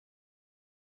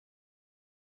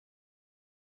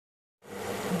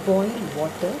boil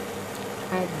water,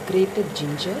 add grated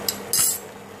ginger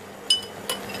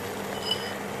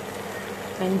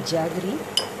and jaggery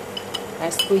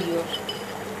as per your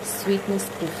sweetness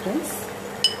preference.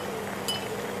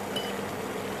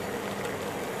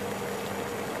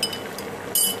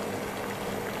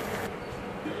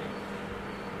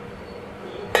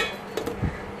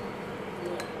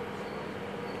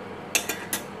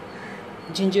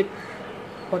 Ginger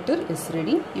water is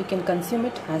ready. You can consume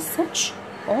it as such,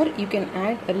 or you can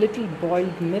add a little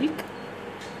boiled milk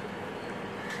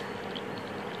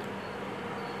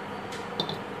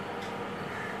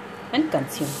and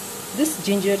consume. This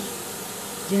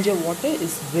ginger water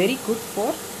is very good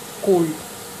for cold,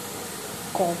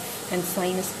 cough and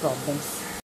sinus problems.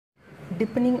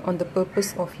 Depending on the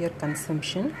purpose of your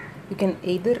consumption, you can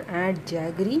either add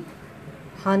jaggery,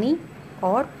 honey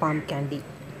or palm candy.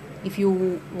 If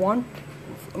you want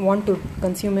to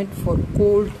consume it for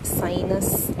cold,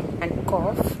 sinus and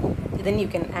cough, then you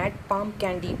can add palm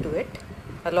candy to it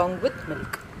along with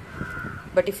milk.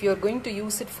 But if you are going to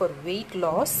use it for weight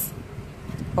loss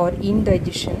or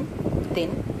indigestion,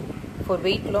 then for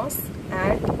weight loss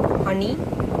add honey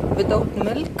without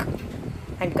milk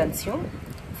and consume.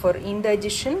 For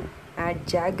indigestion add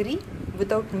jaggery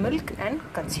without milk and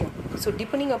consume. So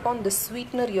depending upon the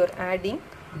sweetener you are adding,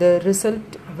 the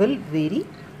result will vary.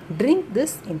 Drink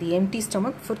this in the empty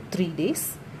stomach for 3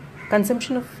 days.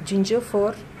 Consumption of ginger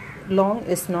for long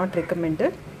is not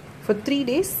recommended. For 3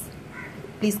 days,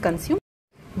 please consume.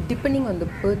 Depending on the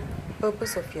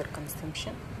purpose of your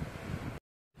consumption,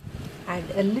 add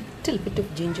a little bit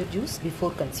of ginger juice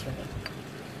before consuming.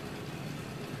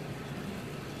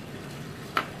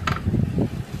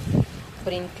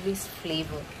 For increased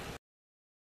flavor.